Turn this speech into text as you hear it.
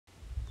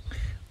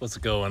What's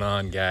going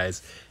on,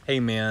 guys? Hey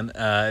man,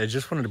 I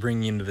just wanted to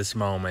bring you into this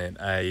moment.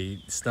 I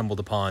stumbled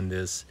upon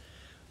this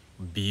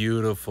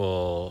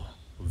beautiful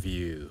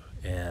view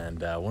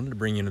and I wanted to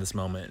bring you into this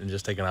moment and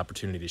just take an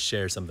opportunity to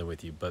share something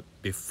with you. But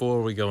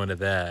before we go into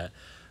that,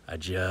 I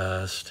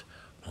just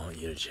want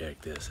you to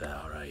check this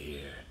out right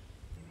here.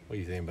 What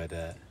do you think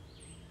about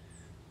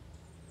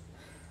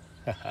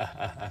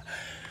that?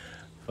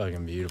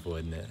 Fucking beautiful,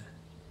 isn't it?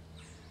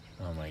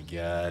 Oh my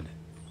God.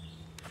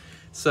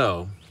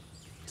 So,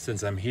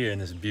 since I'm here in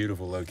this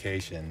beautiful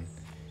location,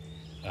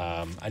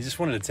 I just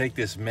wanted to take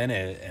this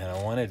minute and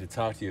I wanted to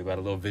talk to you about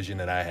a little vision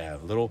that I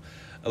have, a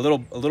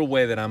little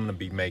way that I'm going to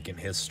be making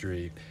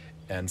history,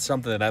 and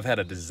something that I've had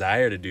a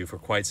desire to do for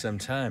quite some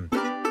time.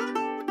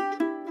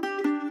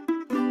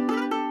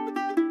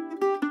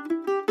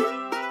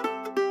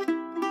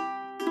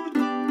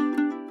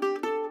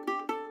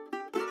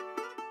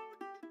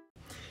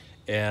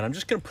 And I'm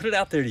just going to put it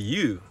out there to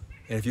you.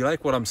 And if you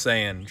like what I'm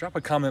saying, drop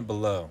a comment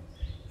below.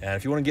 And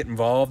if you want to get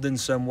involved in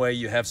some way,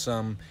 you have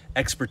some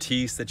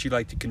expertise that you'd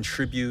like to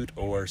contribute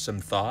or some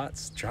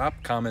thoughts,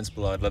 drop comments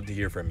below. I'd love to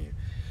hear from you.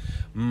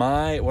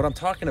 What I'm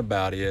talking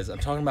about is, I'm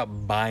talking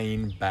about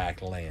buying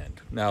back land.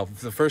 Now,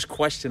 the first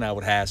question I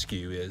would ask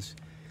you is,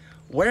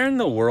 where in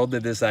the world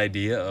did this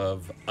idea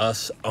of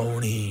us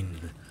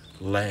owning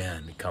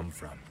land come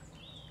from?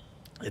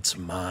 It's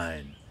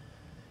mine.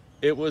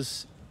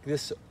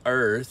 This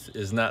earth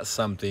is not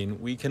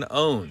something we can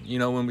own. You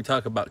know, when we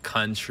talk about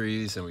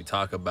countries and we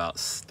talk about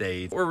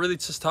states, what we're really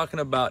just talking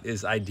about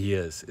is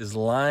ideas, is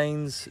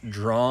lines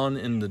drawn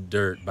in the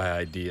dirt by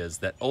ideas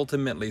that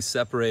ultimately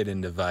separate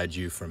and divide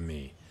you from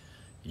me.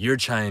 You're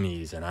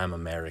Chinese and I'm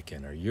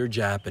American, or you're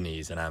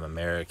Japanese and I'm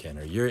American,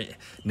 or you're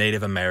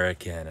Native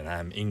American and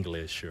I'm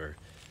English,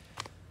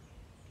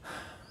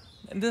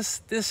 and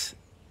this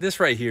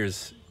right here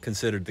is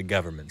considered the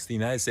governments, the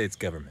United States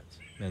governments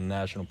and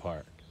national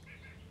park.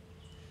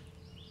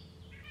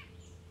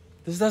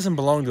 This doesn't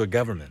belong to a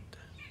government.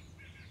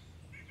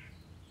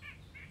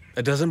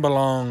 It doesn't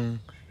belong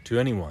to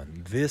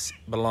anyone. This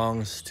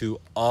belongs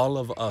to all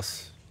of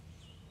us.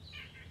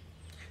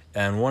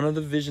 And one of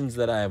the visions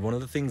that I have, one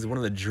of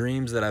the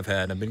dreams that I've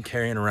had, and I've been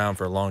carrying around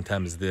for a long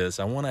time, is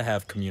this. I want to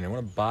have community. I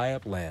want to buy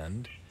up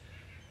land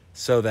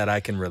so that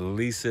I can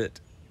release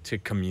it to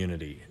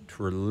community,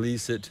 to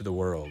release it to the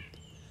world.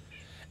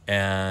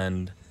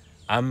 And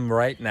I'm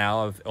right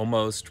now,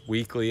 almost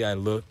weekly, I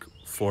look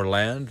for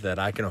land that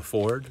I can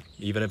afford,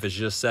 even if it's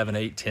just 7,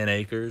 8, 10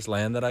 acres,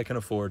 land that I can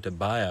afford to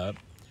buy up,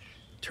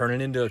 turn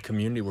it into a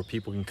community where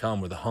people can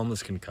come, where the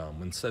homeless can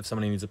come, if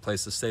somebody needs a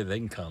place to stay, they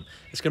can come.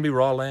 It's gonna be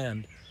raw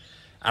land.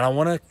 And I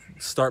wanna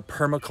start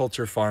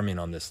permaculture farming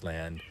on this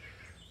land,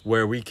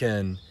 where we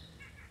can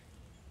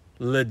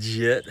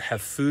legit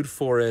have food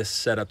forests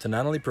set up to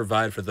not only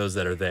provide for those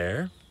that are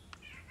there,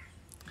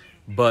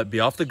 but be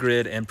off the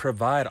grid and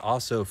provide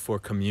also for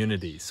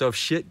community. So if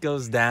shit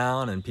goes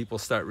down and people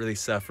start really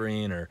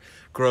suffering, or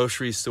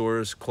grocery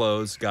stores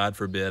close, God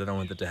forbid, I don't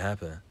want that to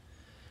happen,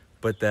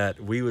 but that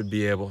we would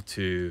be able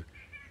to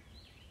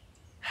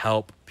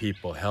help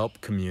people, help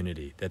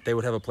community, that they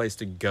would have a place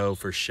to go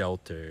for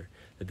shelter,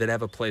 that they'd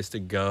have a place to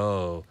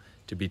go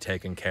to be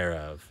taken care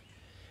of.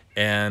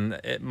 And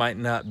it might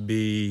not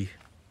be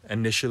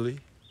initially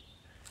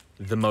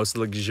the most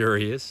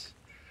luxurious,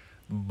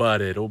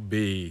 but it'll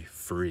be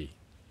free.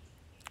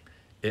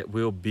 It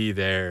will be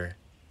there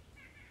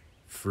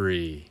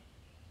free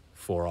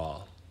for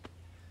all,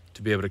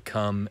 to be able to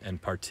come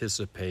and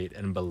participate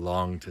and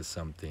belong to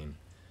something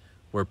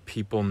where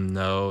people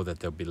know that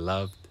they'll be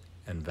loved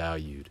and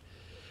valued.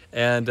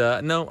 And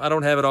no, I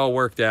don't have it all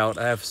worked out.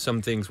 I have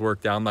some things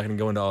worked out. I'm not gonna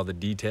go into all the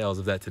details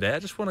of that today. I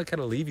just wanna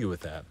kind of leave you with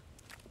that.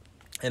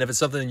 And if it's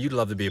something you'd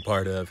love to be a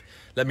part of,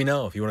 let me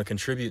know. If you wanna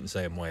contribute in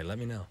some way, let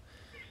me know.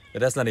 But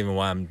that's not even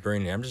why I'm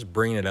bringing it. I'm just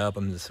bringing it up.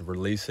 I'm just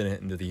releasing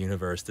it into the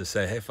universe to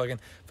say, hey, fucking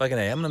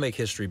hey, I'm gonna make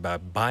history by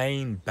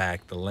buying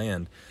back the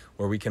land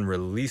where we can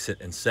release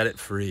it and set it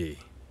free.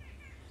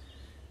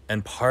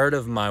 And part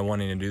of my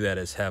wanting to do that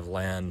is have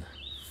land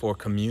for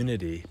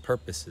community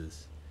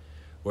purposes,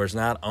 where it's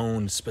not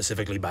owned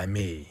specifically by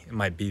me. It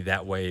might be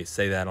that way,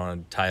 say that on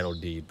a title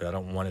deed, but I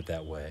don't want it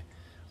that way.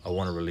 I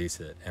want to release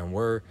it. And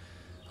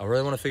I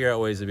really want to figure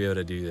out ways to be able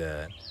to do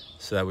that,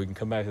 so that we can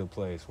come back to the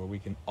place where we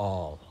can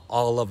all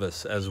of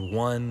us as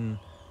one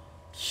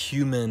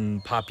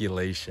human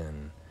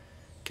population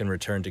can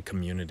return to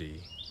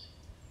community.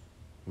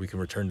 We can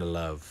return to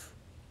love.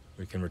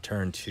 We can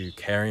return to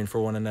caring for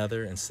one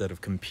another instead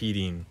of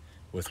competing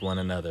with one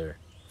another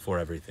for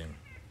everything.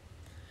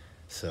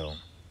 So,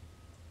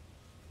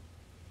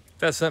 if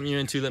that's something you're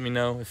into, let me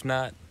know. If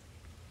not,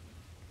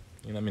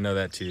 you let me know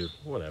that too,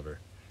 whatever.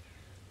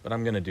 But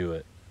I'm gonna do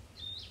it.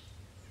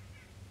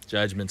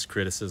 Judgments,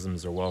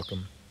 criticisms are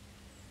welcome,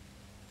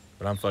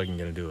 but I'm fucking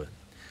gonna do it.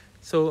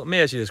 So let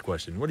me ask you this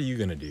question. What are you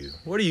gonna do?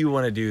 What do you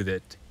wanna do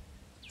that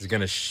is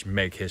gonna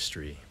make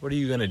history? What are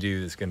you gonna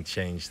do that's gonna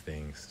change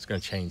things? It's gonna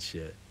change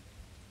shit.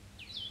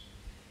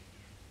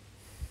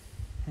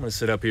 I'm gonna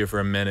sit up here for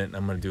a minute and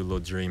I'm gonna do a little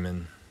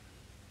dreaming,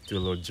 do a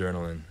little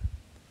journaling.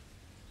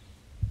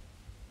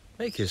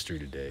 Make history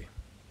today.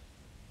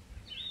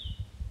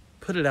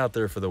 Put it out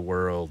there for the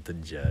world to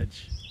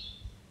judge.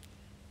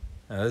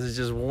 Now, this is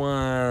just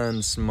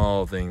one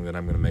small thing that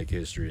I'm going to make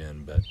history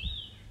in, but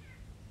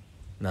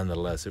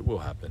nonetheless, it will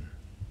happen.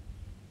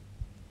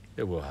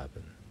 It will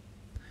happen.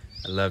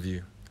 I love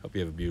you. Hope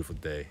you have a beautiful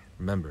day.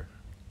 Remember,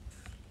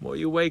 the more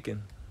you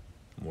awaken,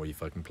 the more you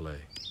fucking play.